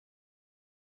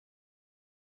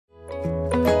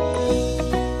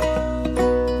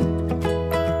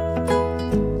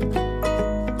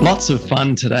Lots of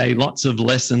fun today, lots of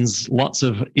lessons, lots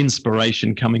of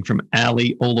inspiration coming from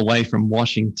Alli, all the way from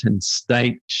Washington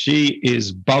State. She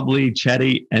is bubbly,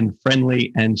 chatty, and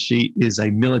friendly, and she is a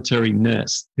military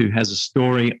nurse who has a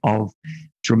story of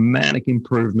dramatic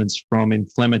improvements from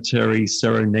inflammatory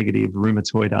seronegative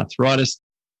rheumatoid arthritis.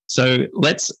 So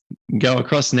let's go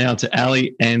across now to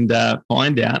Alli and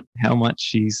find out how much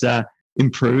she's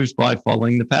improved by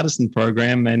following the Paddison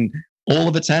Program and all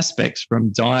of its aspects, from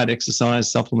diet,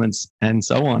 exercise, supplements, and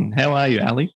so on. How are you,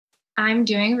 Alli? I'm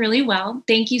doing really well.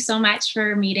 Thank you so much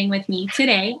for meeting with me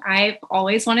today. I've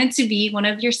always wanted to be one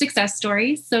of your success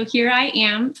stories. So here I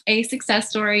am, a success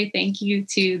story. Thank you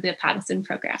to the Paddison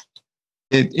Program.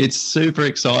 It's super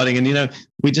exciting. And, you know,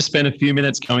 we just spent a few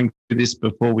minutes going through this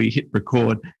before we hit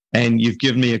record, and you've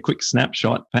given me a quick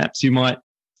snapshot. Perhaps you might,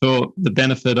 for the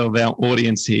benefit of our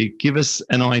audience here, give us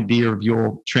an idea of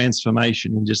your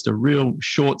transformation in just a real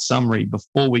short summary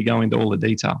before we go into all the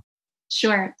detail.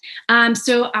 Sure.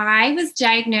 So I was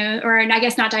diagnosed, or I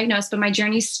guess not diagnosed, but my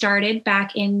journey started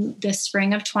back in the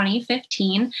spring of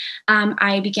 2015.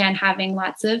 I began having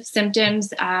lots of symptoms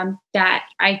that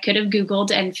I could have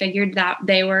Googled and figured that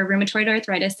they were rheumatoid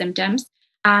arthritis symptoms.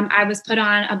 I was put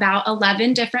on about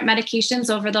 11 different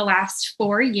medications over the last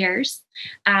 4 years.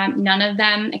 None of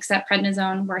them, except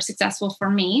prednisone, were successful for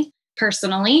me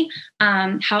personally.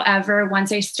 However,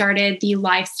 once I started the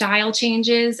lifestyle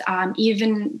changes,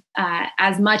 even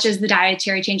as much as the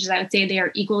dietary changes, I would say they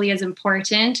are equally as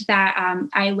important, that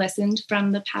I listened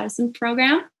from the Paddison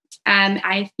Program.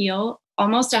 I feel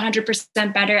almost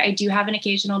 100% better. I do have an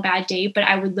occasional bad day, but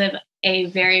I would live a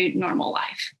very normal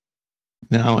life.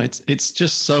 No, it's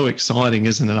just so exciting,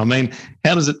 isn't it? I mean,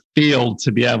 how does it feel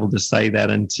to be able to say that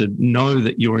and to know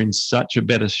that you're in such a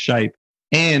better shape?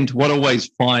 And what always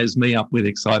fires me up with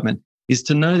excitement is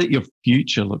to know that your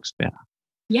future looks better.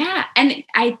 Yeah. And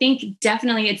I think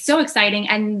definitely it's so exciting.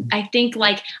 And I think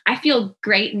I feel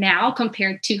great now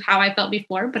compared to how I felt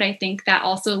before, but I think that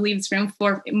also leaves room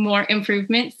for more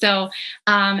improvement. So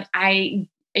I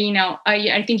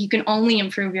think you can only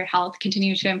improve your health,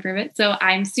 continue to improve it. So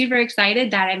I'm super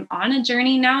excited that I'm on a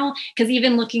journey now, because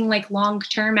even looking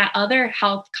long-term at other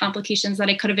health complications that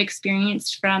I could have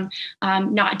experienced from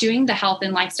not doing the health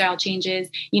and lifestyle changes,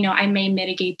 I may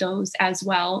mitigate those as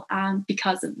well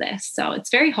because of this. So it's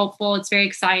very hopeful. It's very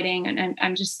exciting. And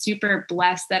I'm just super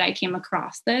blessed that I came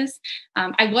across this.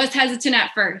 I was hesitant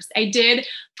at first. I did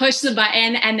push the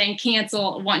button and then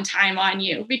cancel one time on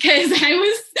you because I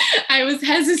was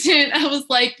hesitant. I was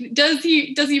like, does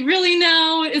he really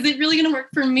know? Is it really going to work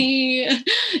for me?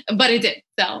 But it did.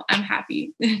 So I'm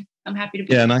happy. I'm happy to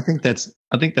be here. And I think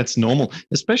that's normal,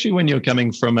 especially when you're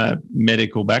coming from a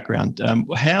medical background.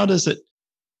 How does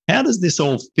this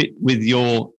all fit with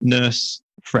your nurse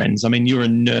friends? I mean, you're a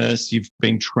nurse, you've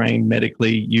been trained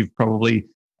medically, you've probably,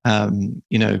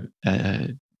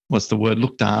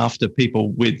 looked after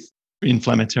people with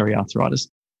inflammatory arthritis.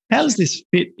 How does this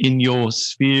fit in your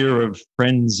sphere of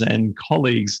friends and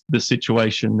colleagues, the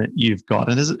situation that you've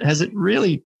got? And has it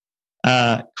really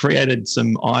created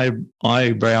some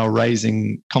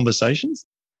eyebrow-raising conversations?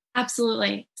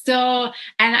 Absolutely. So,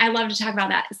 and I love to talk about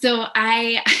that. So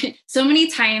so many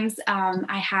times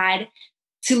I had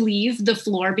to leave the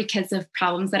floor because of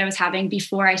problems that I was having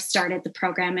before I started the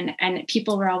program. And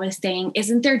people were always saying,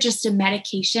 isn't there just a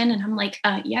medication? And I'm like,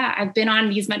 yeah, I've been on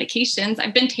these medications.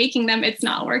 I've been taking them. It's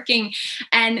not working.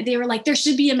 And they were like, there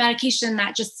should be a medication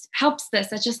that just helps this.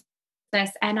 That just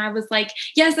this. And I was like,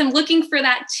 yes, I'm looking for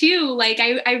that too.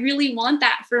 I really want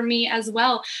that for me as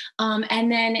well.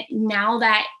 And then now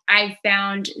that I've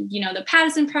found, the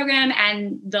Paddison Program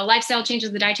and the lifestyle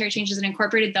changes, the dietary changes, and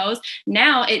incorporated those,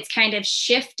 now it's kind of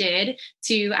shifted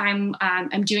to I'm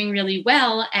doing really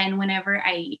well. And whenever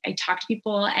I talk to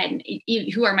people and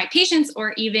who are my patients,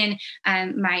 or even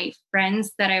my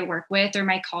friends that I work with, or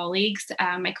my colleagues,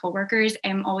 my coworkers,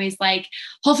 I'm always like,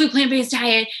 whole food, plant-based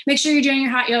diet, make sure you're doing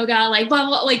your hot yoga, blah,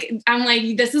 blah, I'm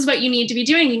like, this is what you need to be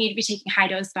doing. You need to be taking high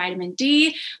dose vitamin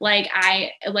D.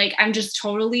 I'm just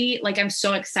totally I'm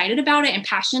so excited about it and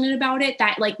passionate about it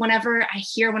that whenever I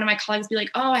hear one of my colleagues be like,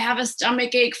 oh, I have a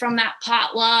stomach ache from that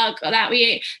potluck that we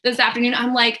ate this afternoon,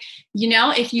 I'm like,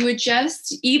 if you would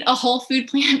just eat a whole food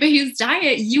plant-based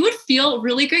diet, you would feel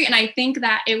really great. And I think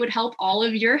that it would help all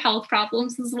of your health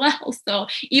problems as well. So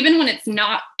even when it's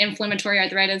not inflammatory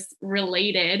arthritis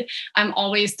related, I'm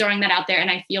always throwing that out there. And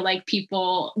I feel like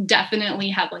people definitely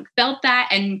have felt that.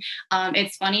 And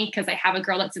it's funny because I have a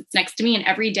girl that sits next to me, and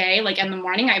every day, in the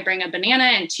morning, I bring a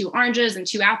banana and 2 oranges and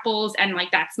 2 apples. And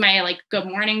like, that's my like good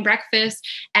morning breakfast.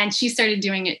 And she started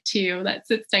doing it too. That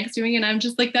sits next to me. And I'm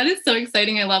just like, that is so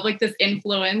exciting. I love like this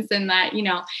influence, and that,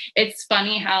 it's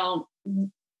funny how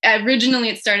originally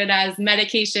it started as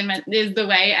medication is the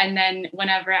way. And then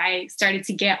whenever I started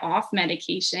to get off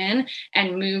medication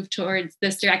and move towards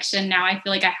this direction, now I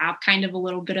feel like I have kind of a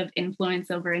little bit of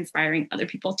influence over inspiring other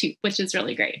people too, which is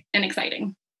really great and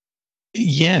exciting.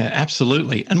 Yeah,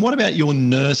 absolutely. And what about your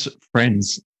nurse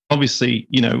friends? Obviously,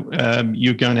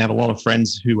 you're going to have a lot of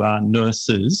friends who are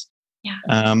nurses. Yeah.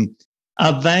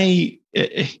 Are they,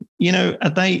 are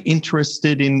they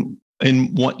interested in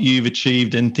what you've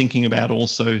achieved and thinking about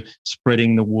also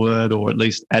spreading the word, or at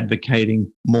least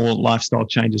advocating more lifestyle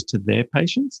changes to their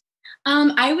patients?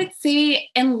 I would say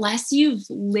unless you've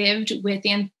lived with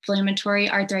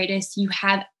inflammatory arthritis, you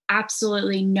have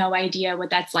absolutely no idea what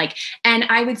that's like. And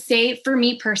I would say for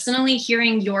me personally,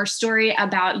 hearing your story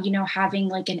about, having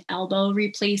like an elbow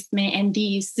replacement and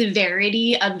the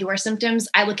severity of your symptoms,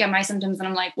 I look at my symptoms and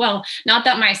I'm like, well, not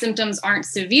that my symptoms aren't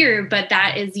severe, but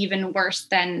that is even worse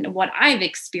than what I've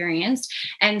experienced.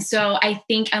 And so I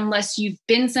think unless you've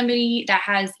been somebody that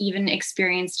has even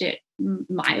experienced it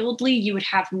mildly, you would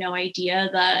have no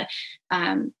idea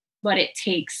what it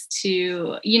takes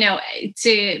to be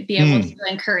able to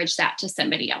encourage that to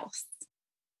somebody else.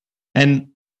 And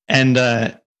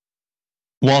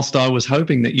whilst I was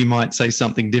hoping that you might say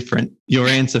something different, your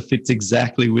answer fits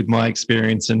exactly with my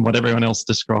experience and what everyone else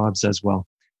describes as well.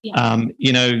 Yeah.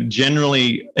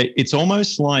 Generally it's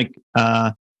almost like,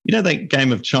 that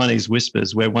game of Chinese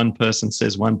whispers where one person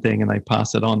says one thing and they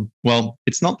pass it on. Well,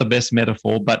 it's not the best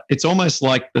metaphor, but it's almost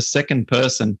like the second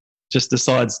person just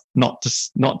decides not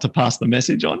to pass the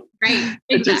message on. Right. Exactly.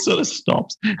 It just sort of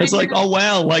stops. It's like, oh,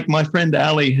 wow, like my friend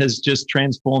Alli has just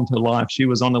transformed her life. She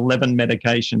was on 11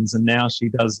 medications and now she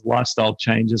does lifestyle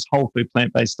changes, whole food,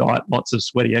 plant-based diet, lots of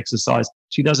sweaty exercise.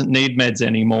 She doesn't need meds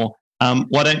anymore.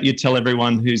 Why don't you tell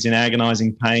everyone who's in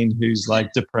agonizing pain, who's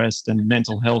like depressed and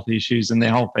mental health issues and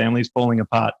their whole family's falling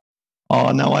apart?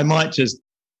 Oh, no, I might just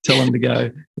tell them to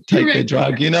go take their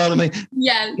drug. You know what I mean?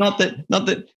 Yeah. Not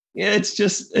that. Yeah,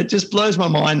 it just blows my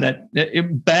mind that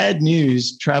bad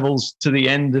news travels to the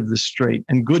end of the street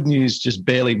and good news just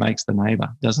barely makes the neighbor,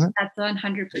 doesn't it? That's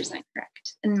 100%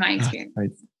 correct in my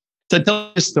experience. So tell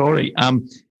us a story.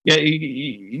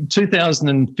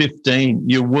 2015,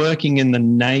 you're working in the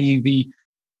Navy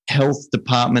Health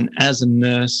Department as a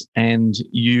nurse and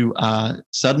you are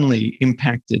suddenly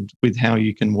impacted with how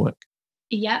you can work.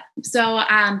 Yep. So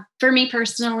for me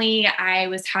personally, I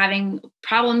was having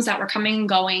problems that were coming and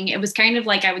going. It was kind of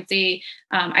like, I would say,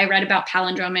 I read about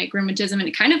palindromic rheumatism and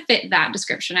it kind of fit that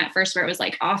description at first, where it was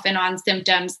like off and on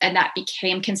symptoms, and that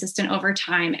became consistent over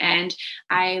time. And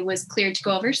I was cleared to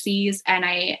go overseas, and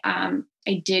I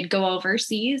did go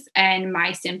overseas and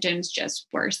my symptoms just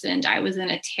worsened. I was in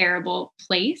a terrible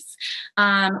place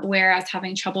where I was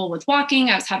having trouble with walking.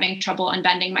 I was having trouble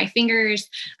unbending my fingers.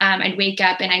 I'd wake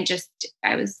up and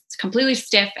I was completely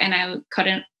stiff and I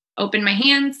couldn't open my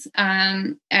hands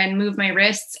and move my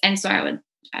wrists. And so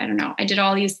I did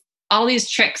all these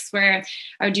tricks where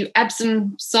I would do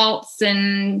Epsom salts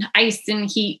and ice and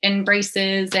heat and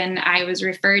braces. And I was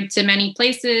referred to many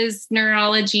places: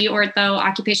 neurology, ortho,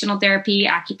 occupational therapy,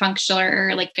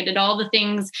 acupuncture. Like I did all the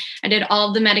things. I did all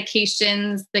of the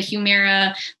medications, the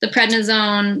Humira, the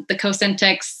prednisone, the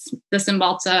Cosentyx, the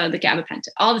Cymbalta, the gabapentin,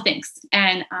 all the things.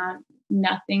 And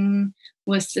nothing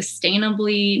was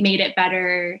sustainably made it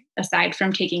better aside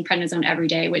from taking prednisone every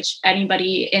day, which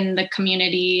anybody in the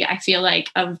community, I feel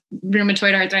like, of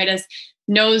rheumatoid arthritis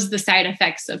knows the side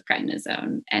effects of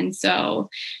prednisone. And so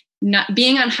not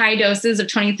being on high doses of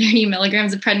 20, 30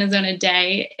 milligrams of prednisone a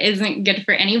day isn't good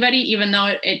for anybody, even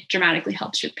though it dramatically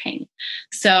helps your pain.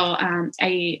 So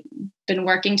I've been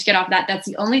working to get off that. That's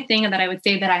the only thing that I would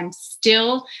say that I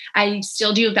still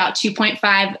do about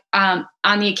 2.5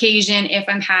 on the occasion if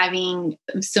I'm having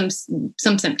some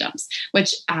symptoms,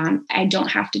 which I don't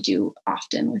have to do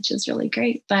often, which is really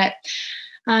great. But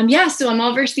so I'm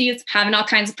overseas, having all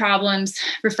kinds of problems,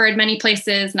 referred many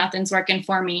places, nothing's working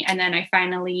for me. And then I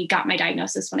finally got my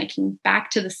diagnosis when I came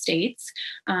back to the States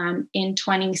in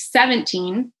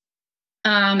 2017,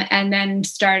 and then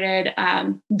started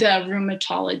the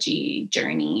rheumatology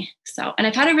journey. And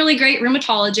I've had a really great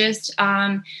rheumatologist.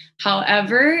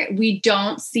 However, we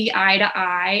don't see eye to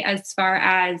eye as far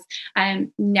as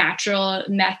natural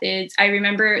methods. I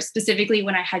remember specifically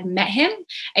when I had met him,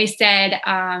 I said,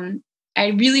 I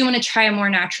really want to try a more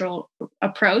natural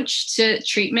approach to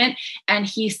treatment. And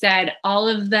he said, all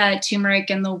of the turmeric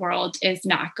in the world is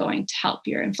not going to help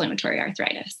your inflammatory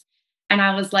arthritis. And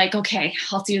I was like, okay,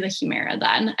 I'll do the Humira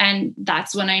then. And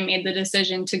that's when I made the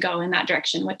decision to go in that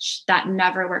direction, which that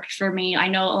never worked for me. I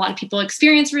know a lot of people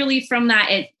experience relief from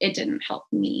that. It didn't help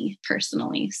me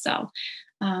personally. Yeah.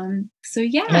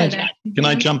 Can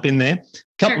I jump in there?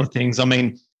 Couple Sure. of things. I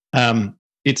mean,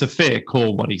 it's a fair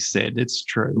call what he said. It's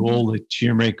true. All the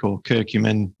turmeric or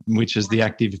curcumin, which is the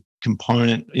active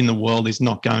component in the world, is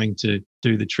not going to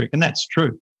do the trick. And that's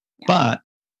true. Yeah.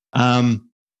 But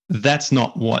that's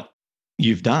not what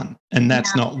you've done. And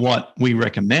that's not what we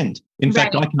recommend. In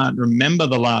fact, I can't remember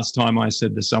the last time I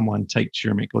said to someone, take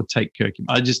turmeric or take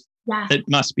curcumin. It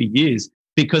must be years,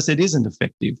 because it isn't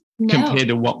effective compared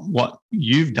to what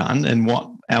you've done and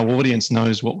what our audience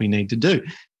knows what we need to do,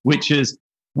 which is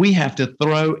we have to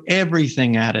throw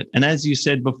everything at it. And as you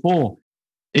said before,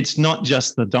 it's not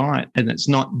just the diet and it's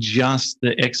not just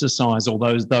the exercise,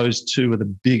 although those two are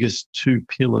the biggest two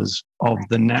pillars of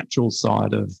the natural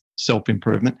side of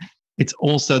self-improvement. It's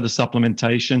also the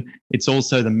supplementation. It's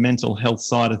also the mental health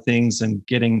side of things and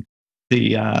getting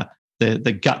the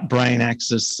gut-brain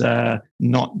axis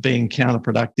not being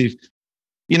counterproductive.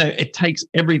 It takes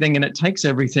everything, and it takes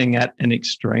everything at an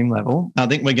extreme level. I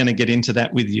think we're going to get into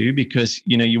that with you because,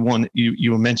 you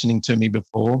were mentioning to me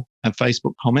before a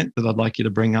Facebook comment that I'd like you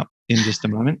to bring up in just a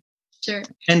moment. Sure.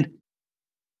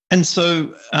 And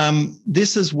so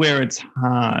this is where it's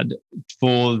hard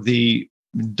for the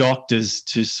doctors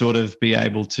to sort of be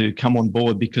able to come on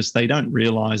board, because they don't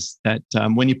realize that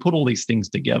when you put all these things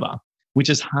together, which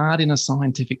is hard in a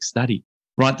scientific study,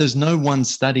 right? There's no one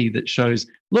study that shows,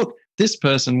 look, this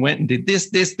person went and did this,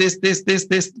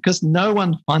 because no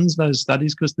one funds those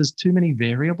studies because there's too many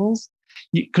variables.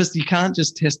 Because you can't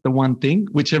just test the one thing,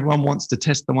 which everyone wants to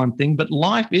test the one thing, but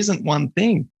life isn't one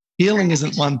thing. Healing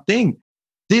isn't one thing.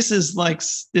 This is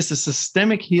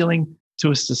systemic healing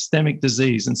to a systemic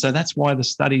disease. And so that's why the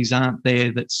studies aren't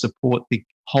there that support the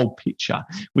whole picture.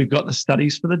 We've got the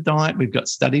studies for the diet. We've got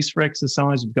studies for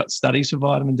exercise. We've got studies for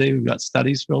vitamin D. We've got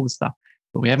studies for all the stuff.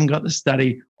 But we haven't got the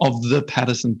study of the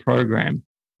Paddison Program,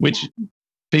 which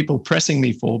people pressing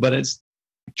me for, but it's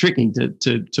tricky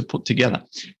to put together.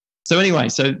 So anyway,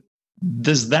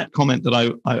 there's that comment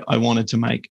that I wanted to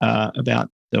make about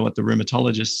what the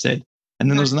rheumatologist said. And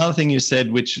then there was another thing you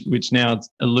said, which now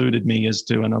eluded me as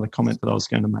to another comment that I was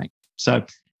going to make. So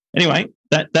anyway,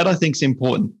 that I think is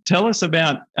important. Tell us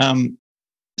about,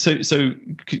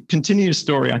 continue your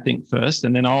story, I think, first,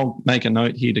 and then I'll make a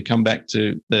note here to come back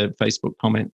to the Facebook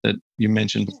comment that you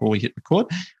mentioned before we hit record.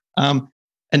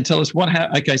 And tell us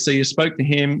okay, so you spoke to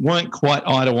him, weren't quite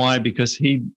eye to eye because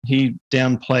he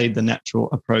downplayed the natural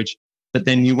approach, but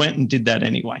then you went and did that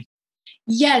anyway.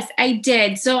 Yes, I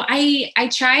did. So I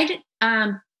tried,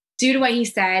 due to what he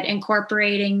said,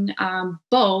 incorporating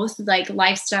both like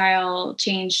lifestyle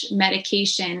change,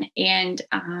 medication, and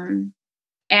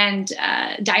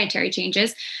dietary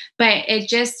changes. But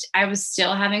I was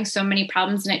still having so many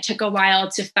problems, and it took a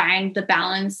while to find the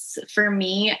balance for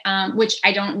me, which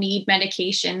I don't need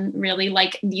medication really,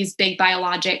 like these big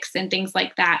biologics and things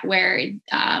like that, where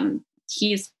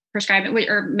he's prescribing,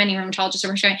 or many rheumatologists are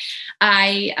prescribing.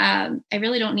 I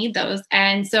really don't need those.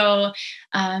 And so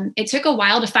it took a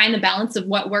while to find the balance of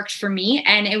what worked for me.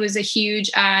 And it was a huge,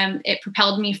 it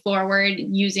propelled me forward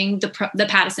using the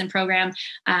Paddison Program,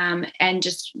 and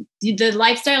just the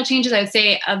lifestyle changes, I would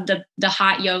say, of the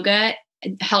hot yoga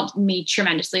helped me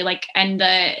tremendously. And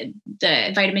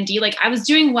the vitamin D, I was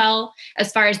doing well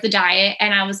as far as the diet,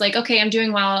 and I was like, okay, I'm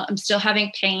doing well. I'm still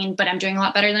having pain, but I'm doing a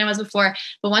lot better than I was before.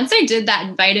 But once I did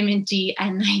that vitamin D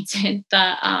and I did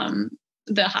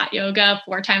the hot yoga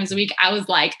 4 times a week, I was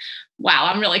like, wow,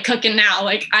 I'm really cooking now.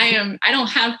 I don't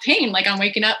have pain. I'm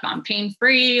waking up, I'm pain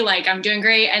free. I'm doing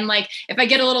great. And if I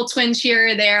get a little twinge here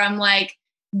or there, I'm like,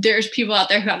 there's people out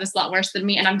there who have this a lot worse than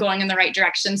me, and I'm going in the right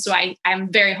direction. So I'm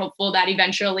very hopeful that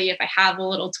eventually, if I have a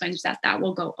little twinge, that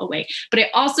will go away. But I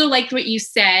also liked what you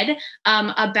said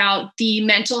about the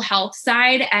mental health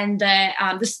side and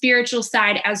the spiritual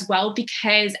side as well,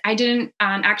 because I didn't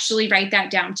actually write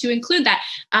that down to include that.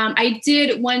 I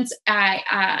did once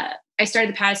I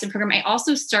started the Paddison Program. I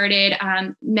also started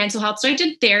mental health. So I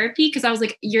did therapy because I was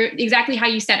like, you're exactly how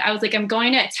you said. I was like, I'm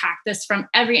going to attack this from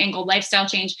every angle: lifestyle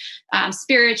change,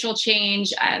 spiritual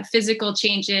change, physical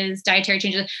changes, dietary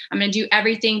changes. I'm going to do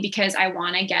everything because I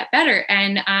want to get better.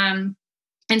 And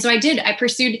so I did. I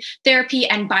pursued therapy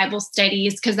and Bible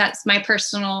studies because that's my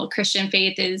personal Christian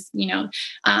faith is,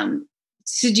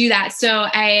 to do that. So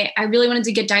I really wanted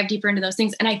to dive deeper into those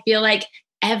things. And I feel like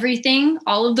everything,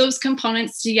 all of those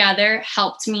components together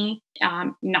helped me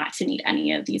not to need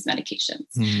any of these medications.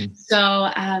 So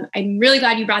I'm really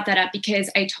glad you brought that up, because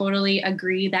I totally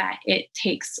agree that it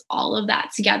takes all of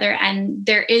that together. And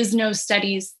there is no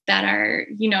studies that are,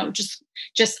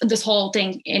 just this whole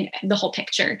thing in the whole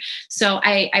picture. So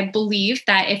I believe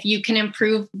that if you can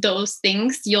improve those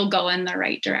things, you'll go in the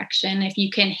right direction. If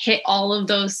you can hit all of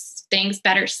those things,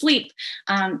 better sleep,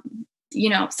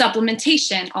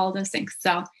 supplementation, all those things.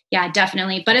 So yeah,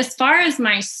 definitely. But as far as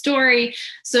my story,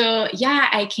 so yeah,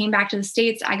 I came back to the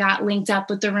States. I got linked up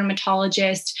with the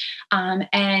rheumatologist.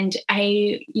 And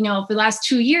I, for the last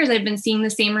 2 years, I've been seeing the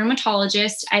same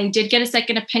rheumatologist. I did get a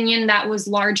second opinion that was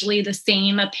largely the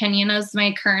same opinion as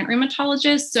my current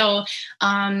rheumatologist. So,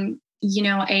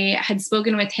 I had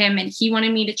spoken with him, and he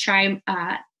wanted me to try,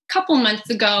 couple months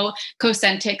ago,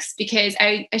 Cosentyx, because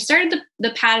I started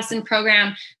the Paddison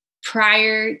program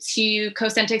prior to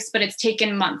Cosentyx, but it's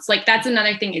taken months. Like, that's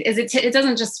another thing, is it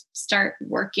doesn't just start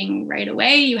working right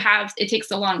away. It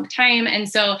takes a long time. And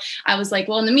so I was like,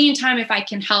 well, in the meantime, if I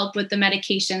can help with the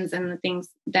medications and the things,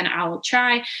 then I'll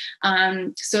try.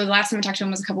 So the last time I talked to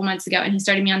him was a couple months ago, and he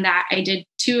started me on that. I did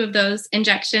 2 of those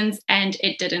injections, and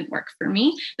it didn't work for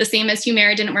me. The same as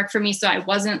Humira didn't work for me. So I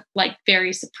wasn't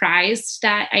very surprised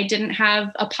that I didn't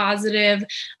have a positive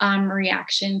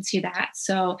reaction to that.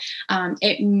 So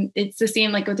it's the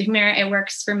same, like with the Humira, it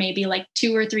works for maybe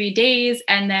 2 or 3 days,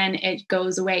 and then it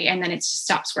goes away, and then it just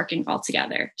stops working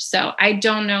altogether. So I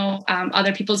don't know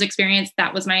other people's experience.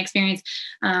 That was my experience.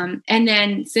 And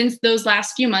then since those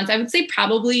last few months, I would say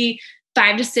probably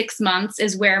 5 to 6 months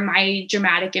is where my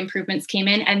dramatic improvements came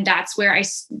in. And that's where I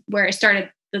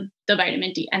started the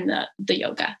vitamin D and the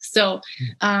yoga. So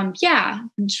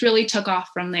it really took off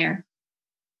from there.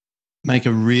 Make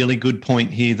a really good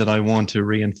point here that I want to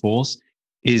reinforce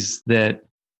is that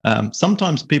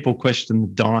sometimes people question the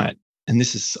diet. And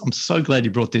I'm so glad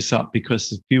you brought this up,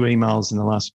 because a few emails in the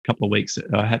last couple of weeks,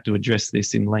 I had to address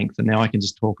this in length, and now I can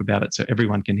just talk about it so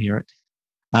everyone can hear it.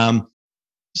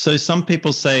 So some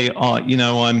people say,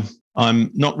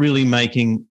 I'm not really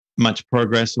making much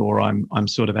progress, or I'm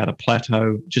sort of at a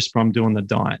plateau just from doing the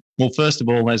diet. Well, first of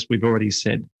all, as we've already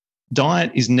said,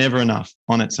 diet is never enough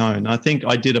on its own. I think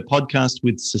I did a podcast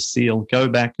with Cecile, go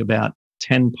back about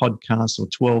 10 podcasts or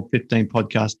 12, 15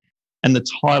 podcasts. And the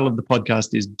title of the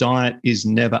podcast is Diet is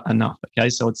Never Enough. Okay.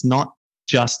 So it's not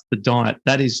just the diet.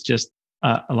 That is just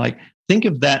think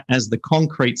of that as the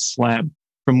concrete slab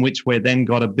from which we're then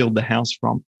got to build the house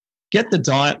from. Get the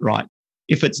diet right.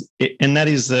 And that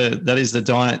is the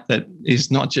diet that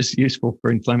is not just useful for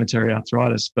inflammatory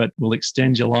arthritis, but will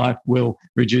extend your life, will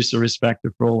reduce the risk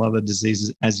factor for all other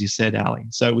diseases, as you said, Alli.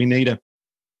 So we need a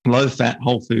low-fat,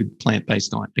 whole food,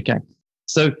 plant-based diet. Okay.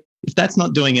 So if that's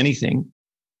not doing anything,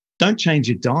 don't change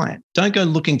your diet. Don't go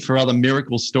looking for other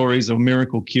miracle stories or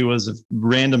miracle cures of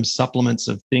random supplements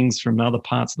of things from other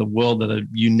parts of the world that are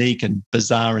unique and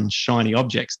bizarre and shiny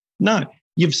objects. No,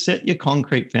 you've set your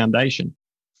concrete foundation.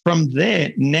 From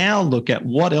there, now look at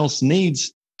what else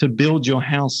needs to build your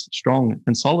house strong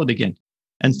and solid again.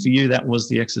 And for you, that was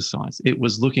the exercise. It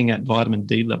was looking at vitamin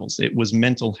D levels. It was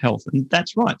mental health. And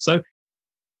that's right. So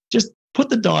just put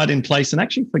the diet in place and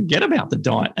actually forget about the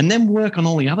diet, and then work on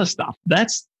all the other stuff.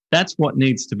 That's what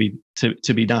needs to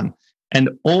be done. And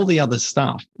all the other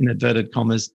stuff, in inverted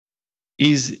commas,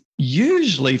 is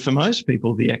usually for most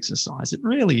people the exercise. It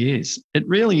really is. It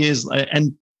really is.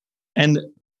 And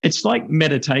it's like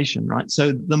meditation, right?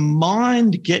 So the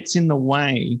mind gets in the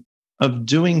way of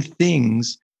doing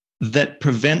things that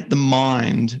prevent the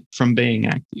mind from being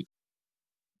active.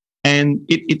 And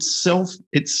it's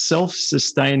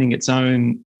self-sustaining its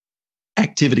own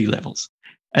activity levels.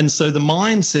 And so the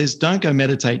mind says, don't go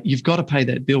meditate. You've got to pay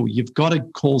that bill. You've got to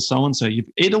call so-and-so.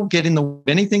 It'll get in the way of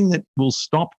anything that will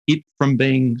stop it from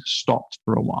being stopped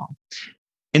for a while.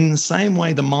 In the same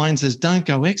way, the mind says, don't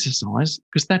go exercise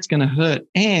because that's going to hurt.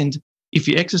 And if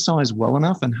you exercise well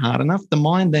enough and hard enough, the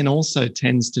mind then also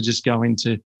tends to just go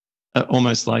into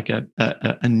almost like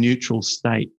a neutral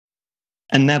state.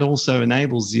 And that also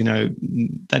enables,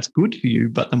 that's good for you,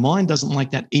 but the mind doesn't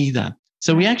like that either.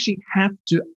 So we actually have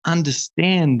to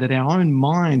understand that our own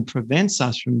mind prevents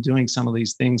us from doing some of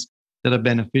these things that are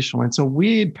beneficial. And it's a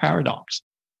weird paradox.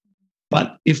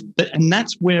 And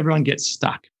that's where everyone gets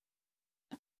stuck.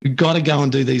 You've got to go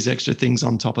and do these extra things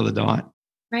on top of the diet.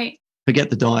 Right. Forget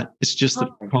the diet. It's just the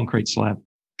concrete slab.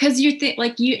 Because you think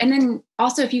like you, and then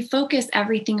also if you focus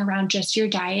everything around just your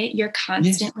diet, you're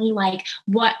constantly like,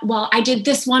 well, I did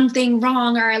this one thing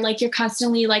wrong, or like, you're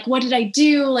constantly like, what did I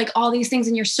do? Like all these things.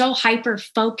 And you're so hyper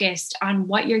focused on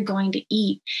what you're going to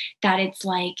eat that it's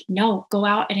like, no, go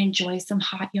out and enjoy some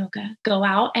hot yoga, go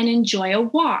out and enjoy a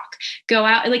walk, go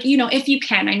out, like, if you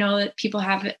can. I know that people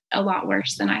have it a lot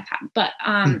worse than I've had, but,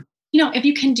 if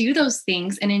you can do those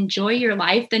things and enjoy your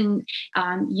life, then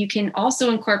you can also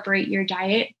incorporate your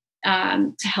diet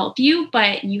to help you,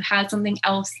 but you have something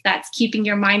else that's keeping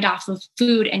your mind off of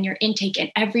food and your intake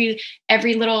and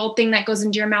every little thing that goes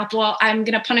into your mouth. Well, I'm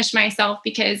going to punish myself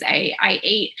because I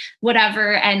ate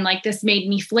whatever. And like, this made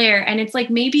me flare. And it's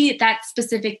like, maybe that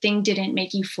specific thing didn't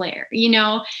make you flare,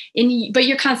 but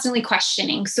you're constantly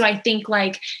questioning. So I think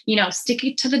like,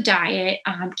 stick to the diet,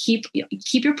 keep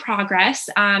your progress,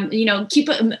 keep,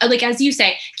 like, as you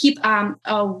say, keep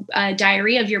a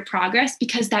diary of your progress,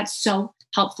 because that's so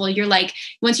helpful. You're like,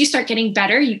 once you start getting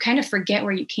better, you kind of forget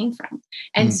where you came from.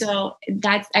 And so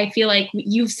I feel like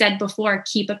you've said before,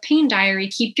 keep a pain diary,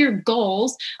 keep your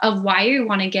goals of why you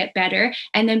want to get better,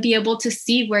 and then be able to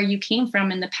see where you came from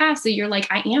in the past. So you're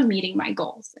like, I am meeting my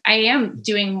goals. I am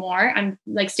doing more. I'm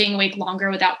like staying awake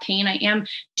longer without pain. I am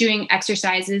doing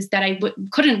exercises that I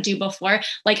couldn't do before.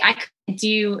 Like I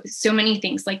do so many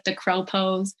things like the crow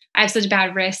pose. I have such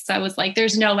bad wrists. I was like,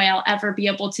 there's no way I'll ever be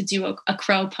able to do a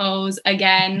crow pose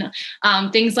again.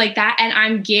 Things like that. And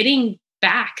I'm getting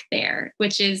back there,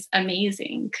 which is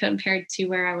amazing compared to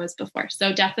where I was before.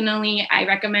 So definitely I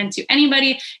recommend to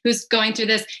anybody who's going through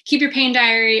this, keep your pain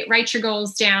diary, write your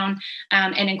goals down,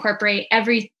 and incorporate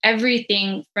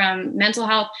everything from mental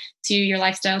health to your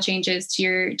lifestyle changes,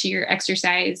 to your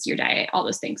exercise, your diet, all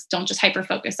those things. Don't just hyper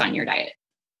focus on your diet.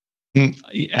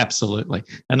 Absolutely.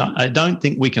 And I don't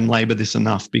think we can labor this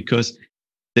enough, because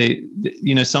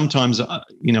sometimes,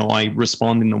 I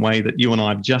respond in the way that you and I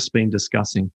have just been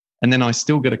discussing, and then I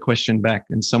still get a question back,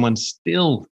 and someone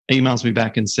still emails me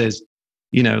back and says,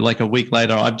 like a week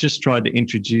later, I've just tried to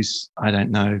introduce, I don't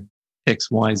know,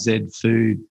 XYZ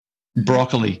food,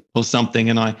 broccoli or something.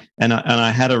 And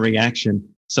I had a reaction.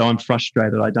 So I'm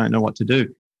frustrated. I don't know what to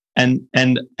do. And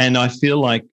I feel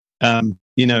like,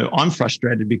 I'm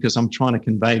frustrated because I'm trying to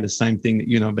convey the same thing that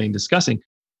you and I have been discussing.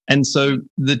 And so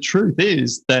the truth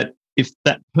is that if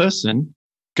that person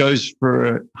goes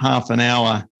for a half an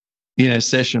hour,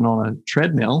 session on a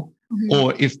treadmill,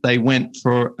 or if they went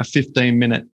for a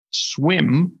 15-minute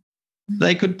swim,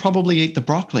 they could probably eat the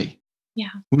broccoli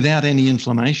without any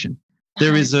inflammation.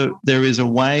 There is a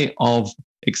way of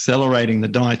accelerating the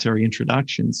dietary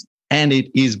introductions, and it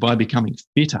is by becoming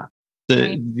fitter.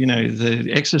 The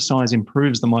exercise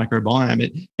improves the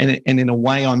microbiome, and in a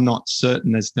way I'm not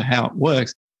certain as to how it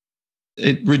works.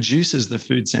 It reduces the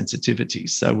food sensitivity.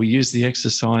 So we use the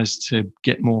exercise to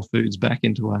get more foods back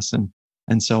into us,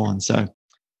 and so on. So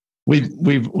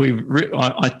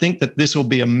I think that this will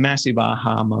be a massive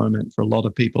aha moment for a lot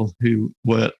of people who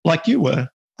were like you were,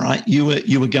 right?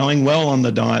 You were going well on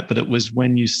the diet, but it was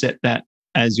when you set that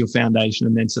as your foundation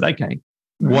and then said, okay,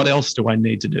 what else do I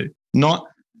need to do? Not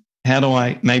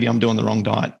maybe I'm doing the wrong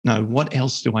diet. No, what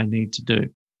else do I need to do?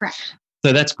 Right.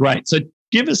 So that's great. So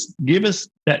give us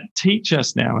that, teach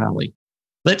us now, Alli.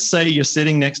 Let's say you're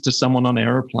sitting next to someone on an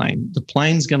airplane. The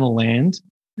plane's going to land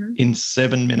in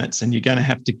 7 minutes, and you're going to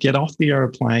have to get off the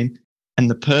airplane, and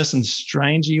the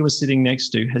stranger you were sitting next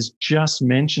to has just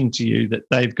mentioned to you that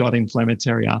they've got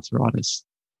inflammatory arthritis.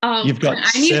 Oh, you've got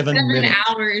I need 7 minutes.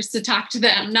 hours to talk to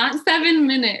them, not 7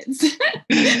 minutes.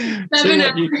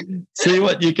 See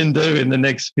what you can do in the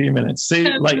next few minutes.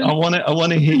 I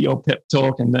want to hear your pep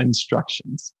talk and the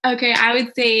instructions. Okay, I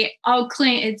would say,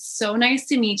 Clint, it's so nice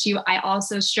to meet you. I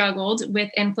also struggled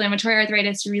with inflammatory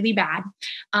arthritis really bad.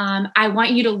 I want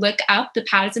you to look up the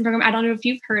Paddison Program. I don't know if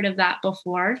you've heard of that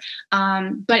before,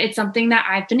 but it's something that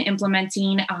I've been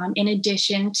implementing in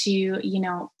addition to,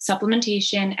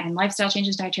 supplementation and lifestyle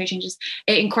changes, dietary changes.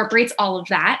 It incorporates all of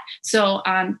that. So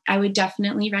I would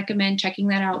definitely recommend checking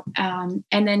that out.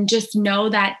 And then just know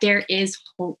that there is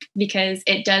hope, because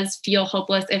it does feel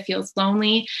hopeless. It feels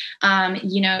lonely.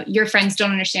 Your friends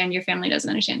don't understand. Your family doesn't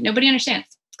understand. Nobody understands.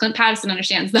 Clint Paddison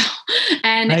understands, though.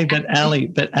 And hey, but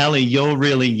Alli, you're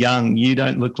really young. You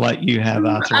don't look like you have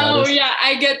arthritis. Oh yeah,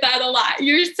 I get that a lot.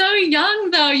 You're so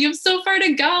young, though. You have so far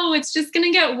to go. It's just going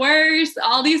to get worse.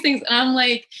 All these things. And I'm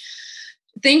like,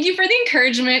 thank you for the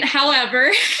encouragement.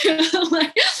 However,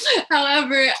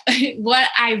 what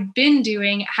I've been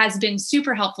doing has been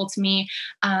super helpful to me.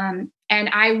 And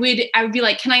I would be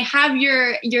like, can I have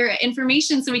your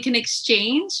information so we can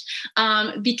exchange?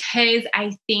 Because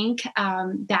I think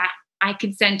that I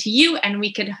could send to you, and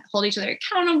we could hold each other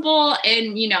accountable,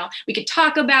 and, we could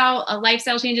talk about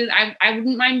lifestyle changes. I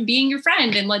wouldn't mind being your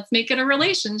friend, and let's make it a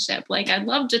relationship. Like, I'd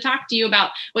love to talk to you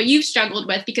about what you've struggled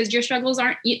with, because your struggles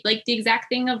aren't like the exact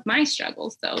thing of my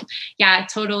struggles. So yeah,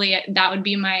 totally. That would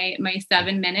be my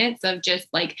 7 minutes of just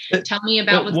like, tell me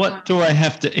about what do I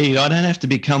have to eat? I don't have to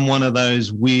become one of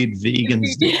those weird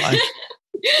vegans, do I?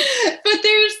 But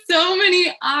there's so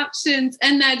many options.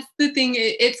 And that's the thing.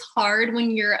 It's hard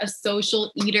when you're a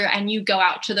social eater and you go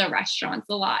out to the restaurants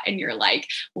a lot and you're like,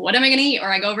 what am I going to eat?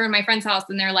 Or I go over to my friend's house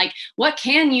and they're like, what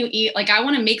can you eat? Like, I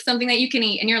want to make something that you can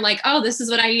eat. And you're like, oh, this is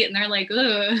what I eat. And they're like,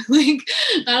 ugh, like,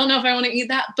 I don't know if I want to eat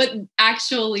that. But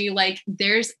actually, like,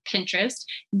 there's Pinterest,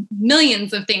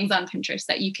 millions of things on Pinterest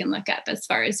that you can look up as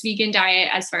far as vegan diet,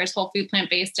 as far as whole food,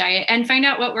 plant-based diet, and find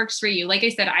out what works for you. Like I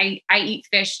said, I eat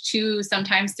fish 2,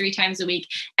 sometimes 3 times a week,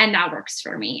 and that works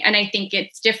for me. And I think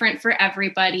it's different for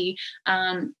everybody.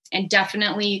 And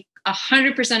definitely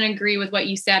 100% agree with what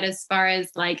you said, as far as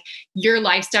like, your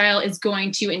lifestyle is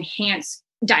going to enhance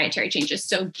dietary changes.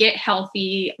 So get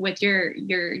healthy with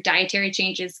your dietary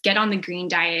changes, get on the green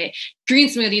diet, green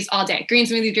smoothies all day, green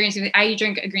smoothie. I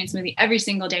drink a green smoothie every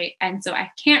single day. And so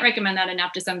I can't recommend that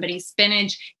enough to somebody.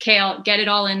 Spinach, kale, get it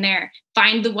all in there.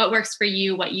 Find what works for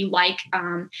you, what you like.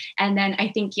 And then I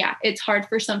think, yeah, it's hard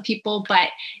for some people, but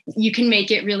you can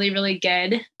make it really, really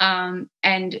good.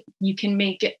 And you can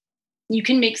make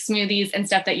smoothies and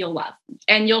stuff that you'll love,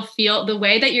 and you'll feel the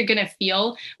way that you're going to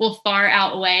feel will far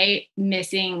outweigh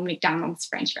missing McDonald's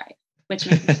French fries, which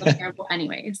makes me feel terrible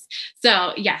anyways.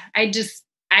 So yeah, I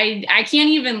can't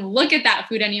even look at that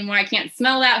food anymore. I can't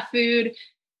smell that food.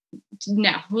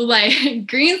 No, like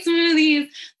green smoothies,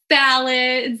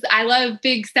 salads. I love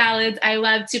big salads. I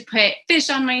love to put fish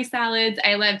on my salads.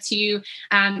 I love to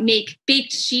make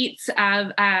baked sheets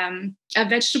of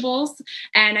vegetables.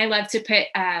 And I love to put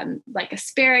like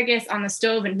asparagus on the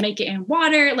stove and make it in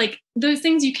water. Like, those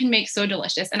things you can make so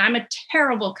delicious. And I'm a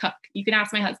terrible cook. You can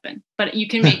ask my husband, but you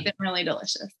can make them really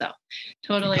delicious. So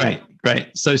totally.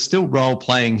 Great. So still role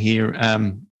playing here.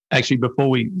 Actually,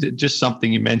 before just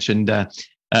something you mentioned,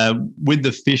 with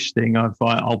the fish thing,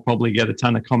 I'll probably get a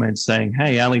ton of comments saying,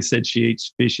 hey, Alli said she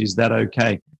eats fish. Is that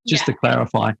okay? Just to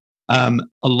clarify, a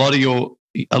lot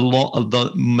of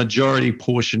the majority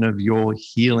portion of your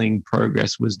healing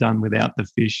progress was done without the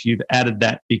fish. You've added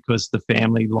that because the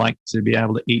family liked to be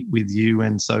able to eat with you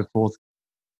and so forth.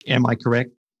 Am I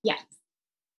correct? Yes,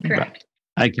 correct.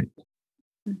 Right. Okay.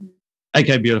 Mm-hmm.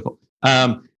 Okay, beautiful.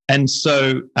 And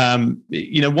so,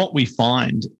 what we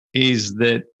find is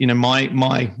that,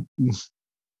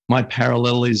 my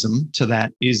parallelism to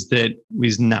that is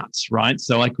nuts, right?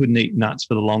 So I couldn't eat nuts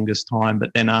for the longest time,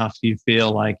 but then after you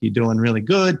feel like you're doing really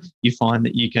good, you find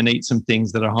that you can eat some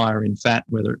things that are higher in fat,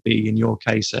 whether it be in your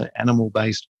case,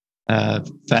 animal-based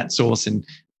fat source,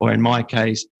 or in my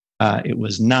case, it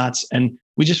was nuts. And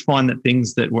we just find that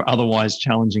things that were otherwise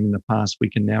challenging in the past, we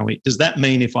can now eat. Does that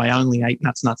mean if I only ate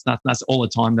nuts all the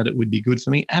time that it would be good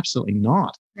for me? Absolutely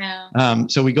not. No.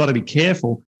 So we got to be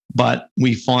careful, but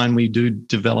we find we do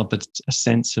develop a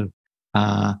sense of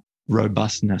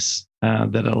robustness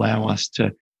that allow us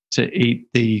to eat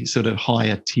the sort of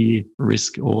higher tier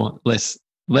risk, or less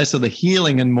of the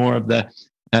healing and more of the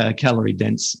calorie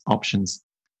dense options.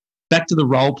 Back to the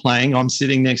role playing. I'm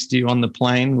sitting next to you on the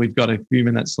plane. We've got a few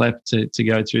minutes left to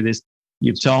go through this.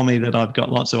 You've told me that I've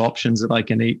got lots of options that I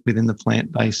can eat within the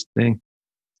plant-based thing.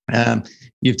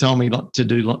 You've told me to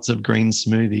do lots of green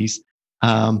smoothies.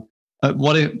 And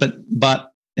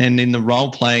in the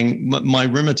role playing, my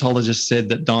rheumatologist said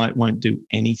that diet won't do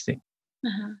anything.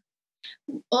 Uh-huh.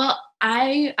 Well,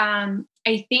 I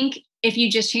think if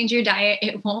you just change your diet,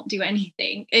 it won't do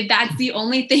anything. If that's the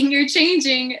only thing you're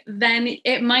changing, then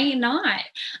it might not.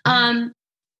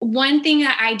 One thing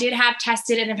that I did have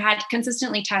tested and have had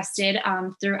consistently tested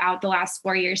throughout the last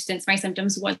 4 years since my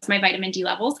symptoms was my vitamin D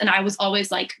levels. And I was always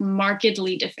like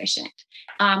markedly deficient,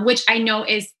 which I know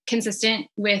is consistent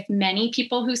with many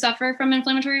people who suffer from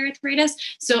inflammatory arthritis.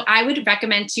 So I would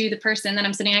recommend to the person that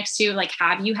I'm sitting next to, like,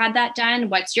 have you had that done?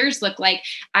 What's yours look like?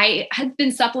 I had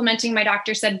been supplementing. My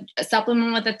doctor said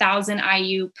supplement with 1,000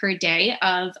 IU per day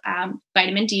of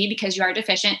vitamin D because you are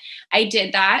deficient. I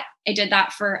did that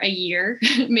for a year,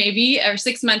 maybe, or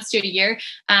 6 months to a year.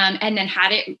 And then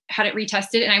had it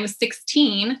retested, and I was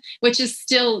 16, which is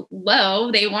still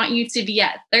low. They want you to be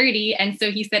at 30. And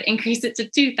so he said, increase it to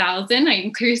 2,000. I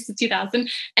increased increased to 2,000,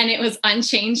 and it was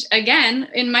unchanged again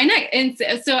in my neck. And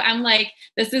so I'm like,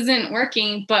 this isn't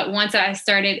working. But once I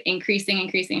started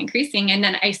increasing, and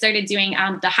then I started doing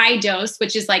the high dose,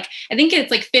 which is like, I think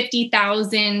it's like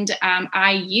 50,000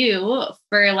 IU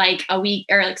for like a week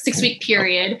or like 6-week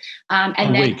period. And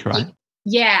a then week, right?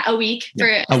 Yeah, a week for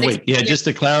a week. Yeah, just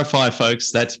to clarify,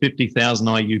 folks, that's 50,000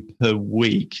 IU per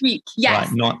week. Yes,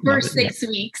 right? Not for 6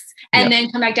 weeks. And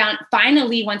then come back down.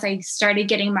 Finally, once I started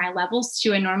getting my levels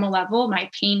to a normal level, my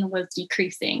pain was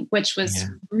decreasing, which was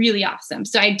really awesome.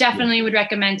 So I definitely would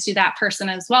recommend to that person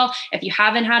as well. If you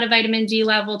haven't had a vitamin D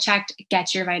level checked,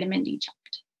 get your vitamin D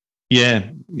checked. Yeah,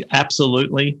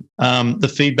 absolutely.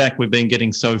 The feedback we've been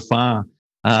getting so far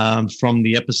from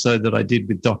the episode that I did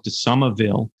with Dr.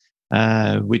 Somerville,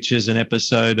 which is an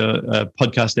episode, a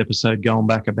podcast episode going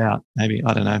back about maybe,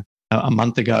 I don't know, a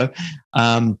month ago.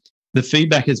 The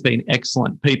feedback has been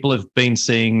excellent. People have been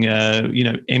seeing,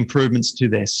 improvements to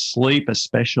their sleep,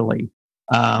 especially,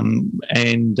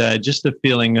 and just a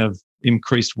feeling of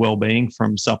increased well-being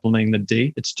from supplementing the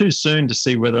D. It's too soon to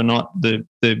see whether or not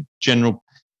the general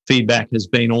feedback has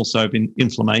been also been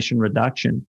inflammation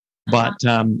reduction. But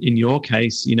in your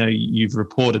case, you've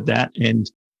reported that, and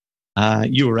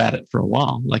you were at it for a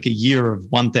while, like a year of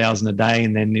 1,000 a day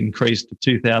and then increased to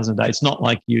 2,000 a day. It's not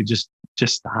like you just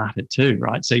started too,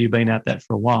 right? So you've been at that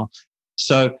for a while.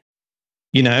 So,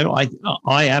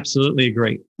 I absolutely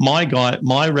agree.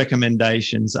 My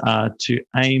recommendations are to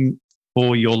aim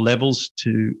for your levels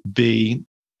to be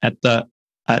at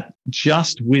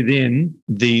just within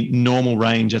the normal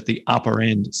range at the upper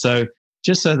end. So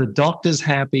just so the doctor's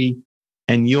happy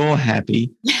and you're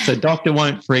happy. So doctor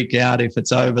won't freak out if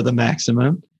it's over the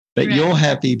maximum, but you're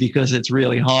happy because it's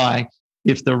really high.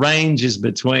 If the range is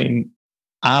between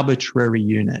arbitrary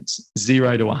units,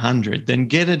 0 to 100, then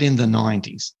get it in the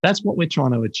 90s. That's what we're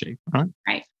trying to achieve, right?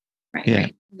 Right.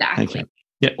 Exactly. Okay.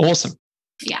 Yeah, awesome.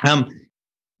 Yeah.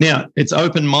 Now it's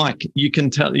open mic. You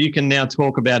can now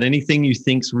talk about anything you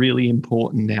think's really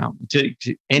important now. To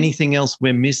anything else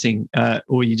we're missing,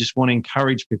 or you just want to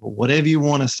encourage people, whatever you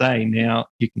want to say now,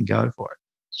 you can go for it.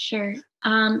 Sure.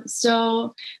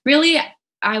 So really,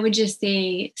 I would just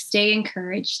say, stay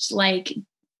encouraged. Like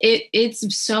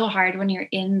it's so hard when you're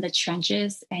in the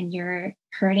trenches and you're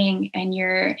hurting and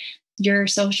your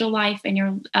social life and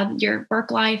your work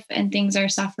life and things are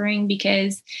suffering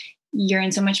because you're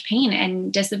in so much pain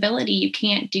and disability. You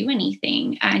can't do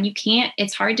anything, and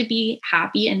it's hard to be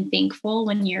happy and thankful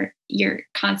when you're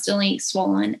constantly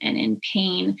swollen and in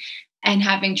pain and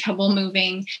having trouble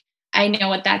moving. I know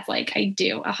what that's like. I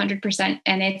do 100%,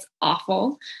 and it's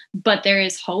awful, but there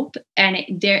is hope, and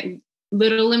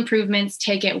little improvements.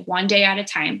 Take it one day at a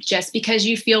time. Just because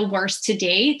you feel worse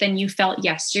today than you felt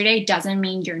yesterday doesn't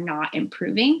mean you're not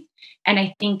improving. And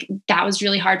I think that was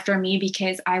really hard for me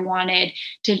because I wanted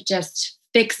to just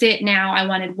fix it now. I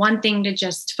wanted one thing to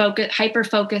just hyper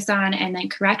focus on and then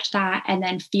correct that and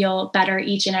then feel better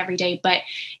each and every day. But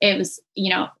it was,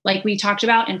 like we talked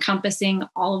about, encompassing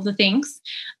all of the things,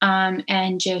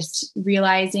 and just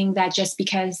realizing that just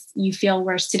because you feel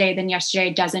worse today than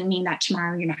yesterday doesn't mean that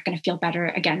tomorrow you're not going to feel better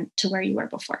again to where you were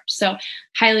before. So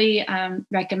highly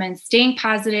recommend staying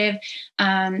positive,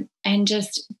 and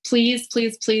just please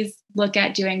look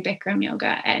at doing Bikram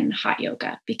yoga and hot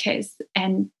yoga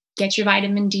and get your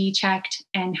vitamin D checked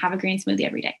and have a green smoothie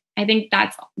every day. I think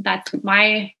that's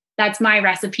my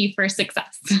recipe for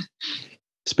success.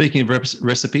 Speaking of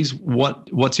recipes,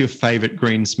 what's your favorite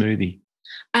green smoothie?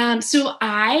 So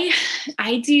I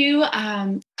do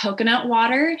coconut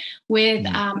water with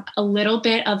a little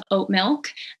bit of oat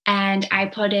milk, and I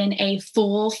put in a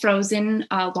full frozen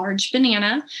large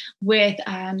banana with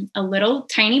a little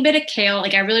tiny bit of kale.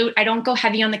 Like I don't go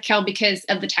heavy on the kale because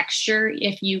of the texture.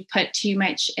 If you put too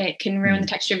much, it can ruin the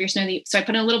texture of your smoothie. So I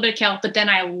put in a little bit of kale, but then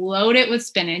I load it with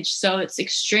spinach, so it's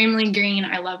extremely green.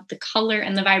 I love the color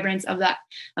and the vibrance of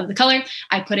the color.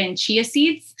 I put in chia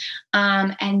seeds,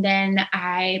 and then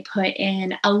I put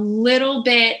in a little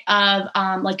bit of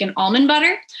like an almond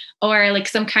butter or like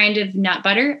some kind of nut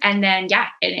butter. And then,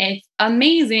 it's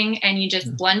amazing. And you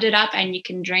just blend it up and you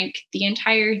can drink the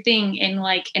entire thing in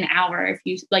like an hour. If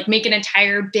you like make an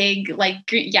entire big,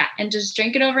 and just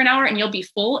drink it over an hour and you'll be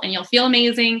full and you'll feel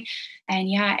amazing. And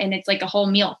and it's like a whole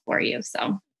meal for you.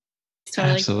 So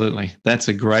totally. Absolutely. That's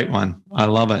a great one. I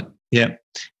love it. Yeah.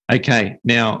 Okay.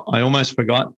 Now I almost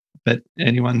forgot, but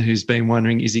anyone who's been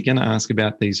wondering, is he going to ask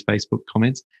about these Facebook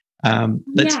comments?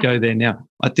 Let's go there now.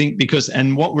 I think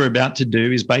and what we're about to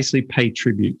do is basically pay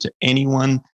tribute to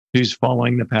anyone who's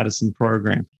following the Paddison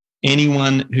program,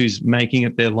 anyone who's making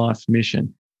it their life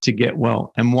mission to get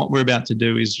well. And what we're about to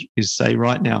do is say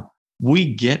right now,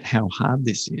 we get how hard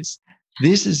this is.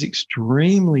 This is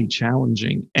extremely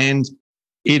challenging, and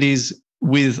it is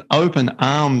with open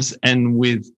arms and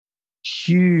with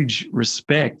huge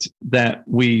respect that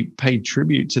we pay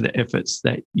tribute to the efforts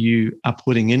that you are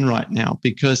putting in right now,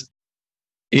 because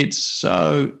it's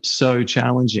so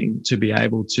challenging to be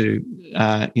able to,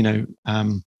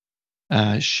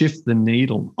 shift the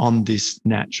needle on this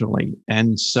naturally.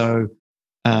 And so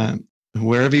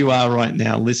wherever you are right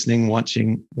now, listening,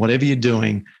 watching, whatever you're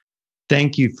doing,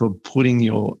 thank you for putting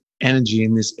your energy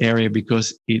in this area,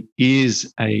 because it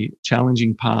is a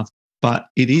challenging path, but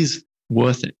it is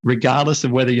worth it, regardless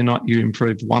of whether or not you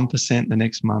improve 1% the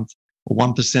next month or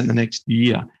 1% the next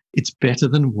year. It's better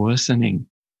than worsening,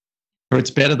 or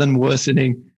it's better than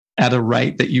worsening at a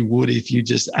rate that you would if you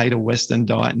just ate a Western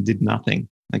diet and did nothing.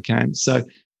 Okay. So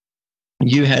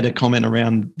you had a comment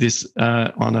around this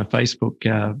on a Facebook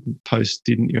post,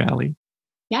 didn't you, Alli?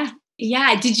 Yeah.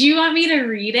 Yeah. Did you want me to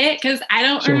read it? Because I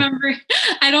don't remember.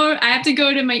 I have to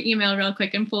go to my email real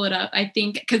quick and pull it up. I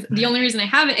think because the only reason I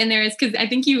have it in there is because I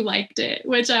think you liked it,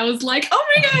 which I was like, oh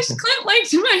my gosh, Clint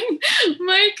liked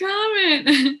my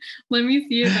comment. Let me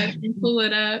see if I can pull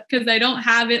it up, because I don't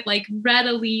have it like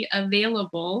readily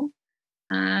available.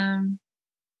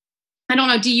 I don't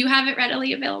know. Do you have it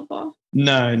readily available?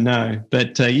 No,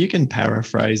 but you can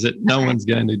paraphrase it. No one's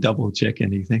going to double check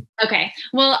anything. Okay.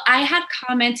 Well, I had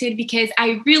commented because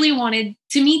I really wanted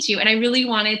to meet you, and I really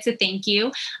wanted to thank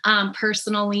you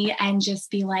personally, and just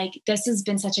be like, this has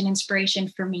been such an inspiration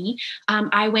for me.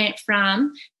 I went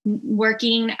from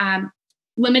working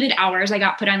limited hours. I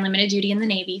got put on limited duty in the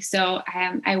Navy. So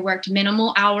I worked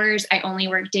minimal hours. I only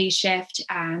worked day shift.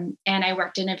 And I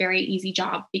worked in a very easy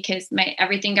job because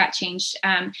everything got changed.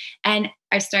 And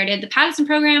I started the Paddison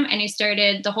Program, and I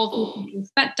started the whole food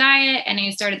diet, and I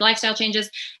started lifestyle changes.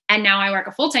 And now I work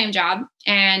a full-time job,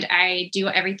 and I do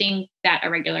everything that a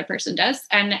regular person does.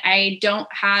 And I don't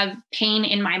have pain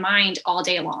in my mind all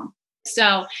day long.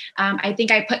 So I think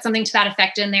I put something to that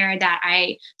effect in there, that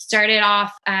I started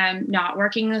off not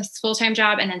working this full-time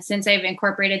job. And then since I've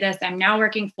incorporated this, I'm now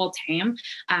working full-time.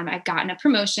 I've gotten a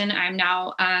promotion. I'm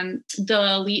now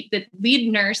the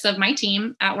lead nurse of my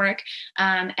team at work.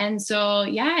 And so,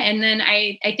 yeah. And then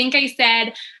I think I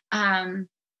said,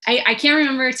 I can't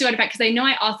remember to what effect, because I know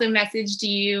I also messaged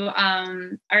you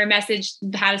or messaged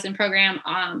the Paddison Program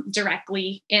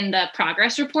directly in the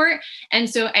progress report. And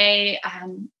so I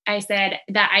said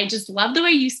that I just love the way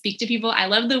you speak to people. I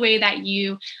love the way that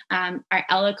you are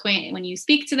eloquent when you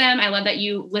speak to them. I love that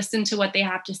you listen to what they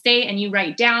have to say and you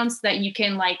write down so that you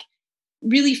can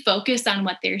really focus on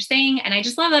what they're saying. And I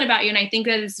just love that about you. And I think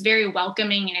that it's very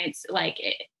welcoming, and it's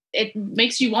it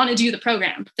makes you want to do the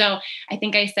program. So I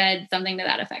think I said something to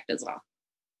that effect as well.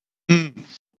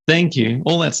 Thank you.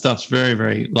 All that stuff's very,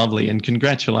 very lovely. And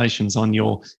congratulations on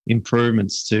your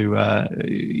improvements to,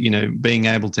 being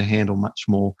able to handle much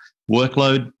more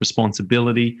workload,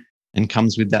 responsibility, and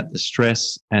comes with that the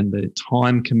stress and the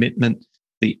time commitment,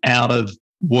 the out of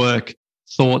work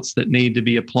thoughts that need to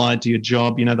be applied to your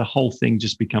job. The whole thing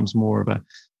just becomes more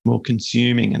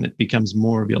consuming, and it becomes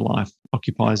more of your life,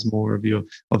 occupies more of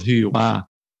who you are.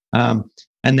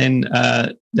 And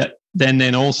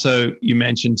then also you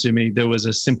mentioned to me, there was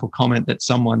a simple comment that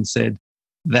someone said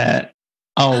that,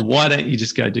 why don't you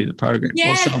just go do the program?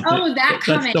 Yes. Or something. That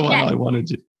comment. That's the one I wanted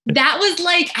to. That was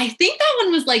I think that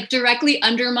one was directly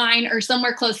under mine or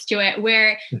somewhere close to it,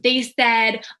 where they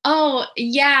said, oh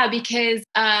yeah, because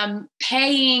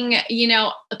paying,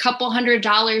 a couple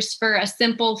 $100s for a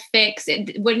simple fix,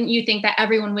 wouldn't you think that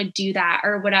everyone would do that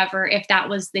or whatever, if that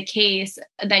was the case,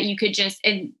 that you could just,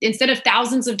 instead of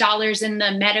thousands of dollars in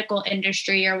the medical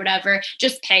industry or whatever,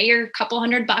 just pay your couple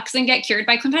 $100 and get cured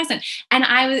by Clint Paddison. And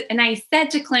I said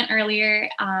to Clint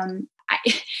earlier,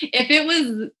 if it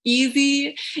was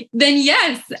easy, then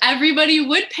yes, everybody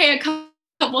would pay a couple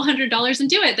 $100s and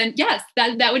do it. Then yes,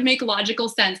 that would make logical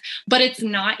sense. But it's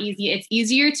not easy. It's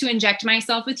easier to inject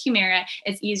myself with Humira.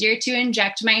 It's easier to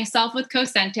inject myself with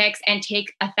Cosentyx and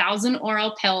take 1,000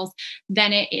 oral pills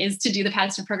than it is to do the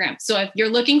Paddison Program. So if you're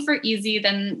looking for easy,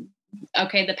 then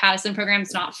okay, the Paddison Program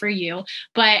is not for you.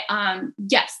 But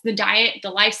yes, the diet, the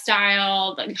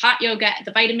lifestyle, the hot yoga,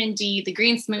 the vitamin D, the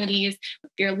green smoothies.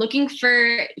 If you're looking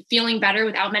for feeling better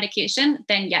without medication,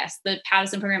 then yes, the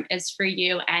Paddison Program is for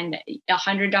you. And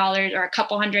 $100 or a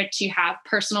couple hundred to have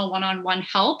personal one-on-one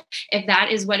help, if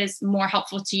that is what is more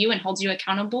helpful to you and holds you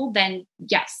accountable, then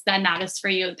yes, then that is for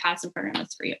you. The Paddison Program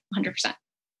is for you, 100%.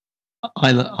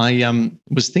 I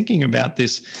was thinking about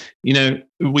this.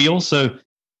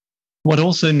 What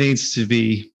also needs to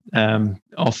be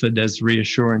offered as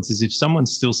reassurance is if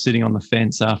someone's still sitting on the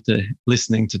fence after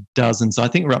listening to dozens, I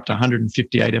think we're up to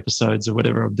 158 episodes or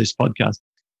whatever of this podcast.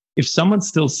 If someone's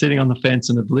still sitting on the fence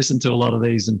and have listened to a lot of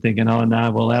these and thinking, oh,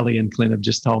 no, well, Alli and Clint have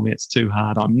just told me it's too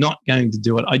hard, I'm not going to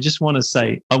do it. I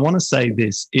want to say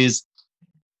this is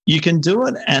you can do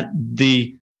it at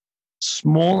the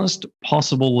smallest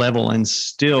possible level and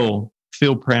still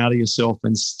feel proud of yourself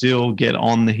and still get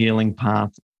on the healing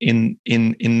path in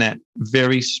that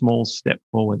very small step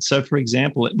forward. So, for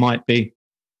example, it might be,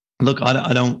 look,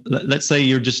 let's say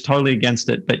you're just totally against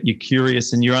it, but you're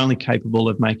curious and you're only capable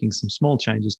of making some small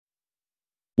changes.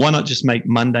 Why not just make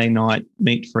Monday night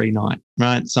meat-free night,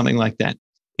 right? Something like that.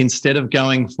 Instead of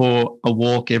going for a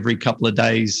walk every couple of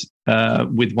days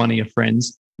with one of your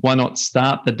friends, why not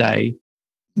start the day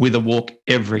with a walk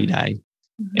every day?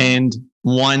 Mm-hmm. And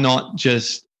why not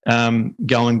just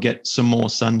go and get some more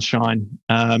sunshine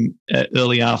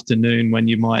early afternoon when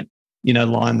you might,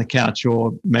 lie on the couch,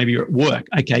 or maybe you're at work.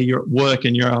 Okay, you're at work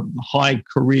and you're a high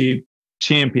career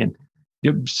champion.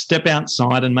 You step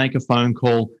outside and make a phone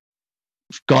call.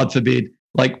 God forbid,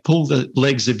 like pull the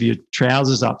legs of your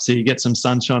trousers up so you get some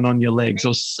sunshine on your legs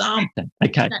or something.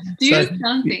 Okay. Do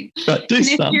something.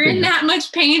 If you're in that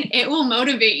much pain, it will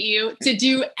motivate you to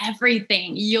do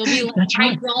everything. You'll be like,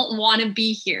 right. I don't want to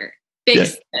be here.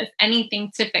 Fix this,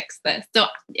 anything to fix this. So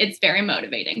it's very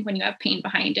motivating when you have pain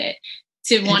behind it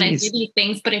to want to do these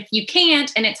things. But if you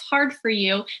can't and it's hard for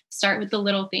you, start with the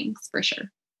little things for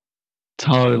sure.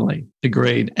 Totally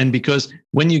agreed. And because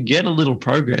when you get a little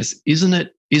progress, isn't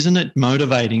it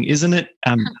motivating? Isn't it?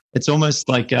 It's almost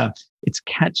like it's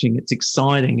catching. It's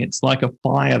exciting. It's like a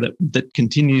fire that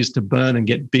continues to burn and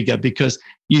get bigger because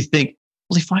you think,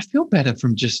 well, if I feel better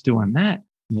from just doing that,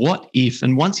 what if?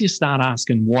 And once you start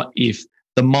asking what if,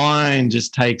 the mind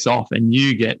just takes off and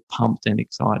you get pumped and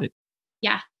excited.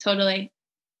 Yeah, totally.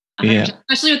 100%. Yeah.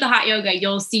 Especially with the hot yoga,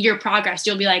 you'll see your progress.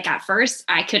 You'll be like, at first,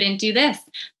 I couldn't do this,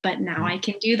 but now I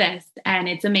can do this. And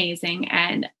it's amazing.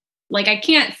 And like, I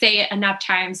can't say it enough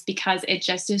times because it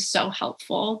just is so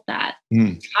helpful that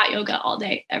hot yoga all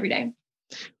day, every day.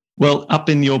 Well, up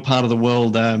in your part of the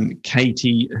world,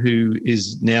 Katie, who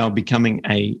is now becoming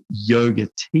a yoga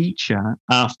teacher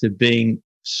after being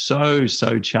so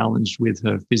challenged with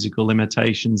her physical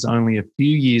limitations only a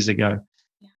few years ago,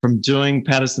 from doing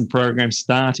Paddison Program,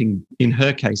 starting, in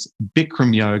her case,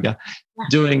 Bikram yoga,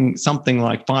 doing something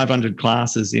like 500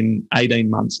 classes in 18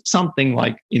 months, something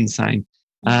like insane.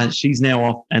 She's now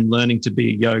off and learning to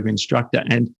be a yoga instructor.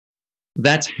 And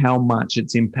that's how much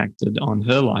it's impacted on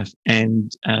her life.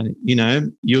 And,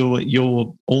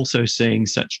 you're also seeing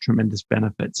such tremendous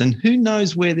benefits. And who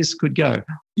knows where this could go?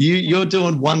 You're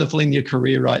doing wonderful in your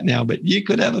career right now, but you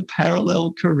could have a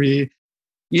parallel career,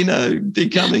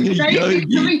 becoming a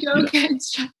yoga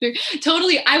instructor.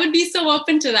 Totally. I would be so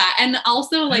open to that. And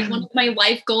also, like, one of my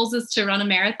life goals is to run a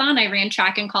marathon. I ran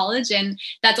track in college, and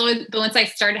that's always, but once I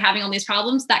started having all these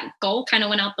problems, that goal kind of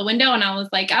went out the window. And I was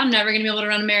like, I'm never going to be able to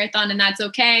run a marathon, and that's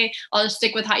okay. I'll just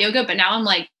stick with hot yoga. But now I'm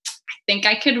like, I think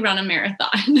I could run a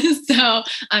marathon. So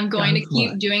I'm going to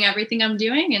keep doing everything I'm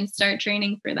doing and start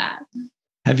training for that.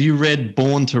 Have you read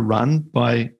Born to Run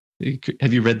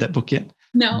have you read that book yet?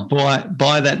 No.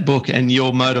 Buy that book and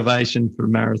your motivation for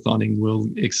marathoning will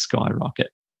skyrocket.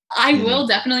 I will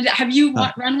definitely. Have you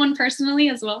run one personally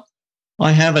as well?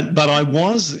 I haven't, but I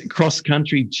was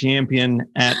cross-country champion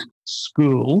at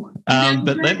school.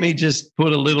 But let me just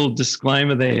put a little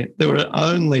disclaimer there. There were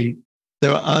only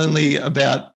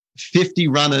about 50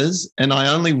 runners, and I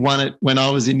only won it when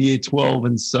I was in year 12.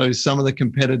 And so some of the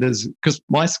competitors, because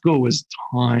my school was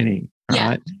tiny,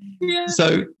 right? Yeah.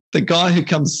 So the guy who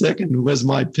comes second was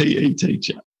my PE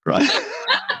teacher, right?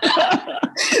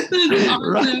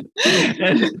 Awesome. Right.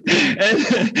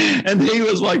 And he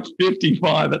was like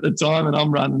 55 at the time, and I'm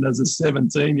running as a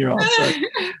 17-year-old. So,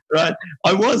 right,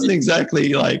 I wasn't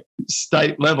exactly like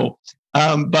state level,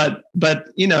 but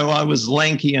I was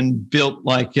lanky and built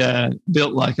like a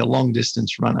long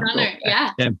distance runner.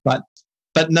 Yeah. But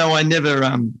no, I never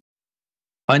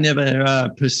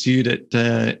pursued it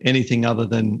anything other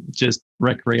than just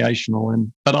recreational.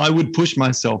 But I would push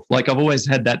myself. Like, I've always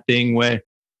had that thing where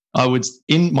I would,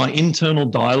 in my internal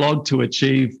dialogue to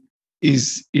achieve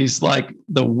is like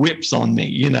the whips on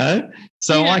me,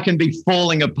 So I can be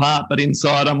falling apart, but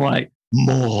inside I'm like,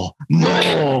 more,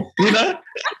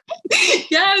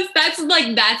 Yes, that's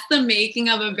the making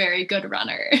of a very good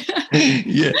runner.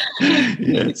 Yeah.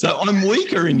 So I'm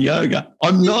weaker in yoga.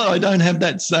 I don't have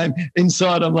that same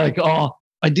inside. I'm like, oh,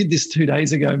 I did this 2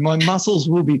 days ago. My muscles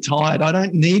will be tired. I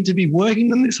don't need to be working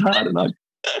them this hard. And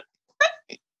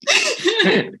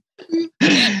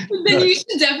Then you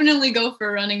should definitely go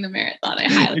for running the marathon. I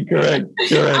highly Correct.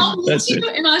 I'll meet That's you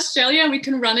it. in Australia and we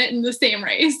can run it in the same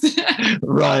race.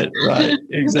 Right.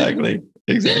 Exactly.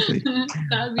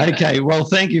 Okay. Well,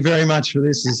 thank you very much for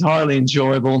this. It's highly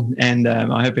enjoyable, and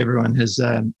I hope everyone has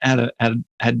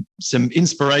had some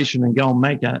inspiration and go and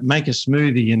make a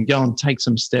smoothie and go and take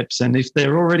some steps. And if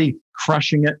they're already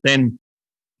crushing it, then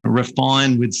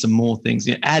refine with some more things.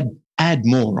 Add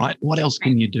more. Right. What else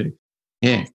can you do?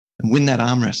 Yeah, and win that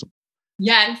arm wrestle.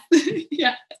 Yes.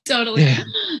 Yeah. Totally. Yeah.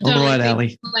 All right,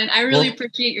 Alli. I really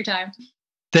appreciate your time.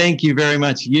 Thank you very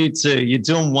much. You too. You're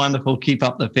doing wonderful. Keep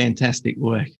up the fantastic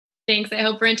work. Thanks. I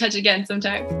hope we're in touch again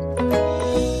sometime.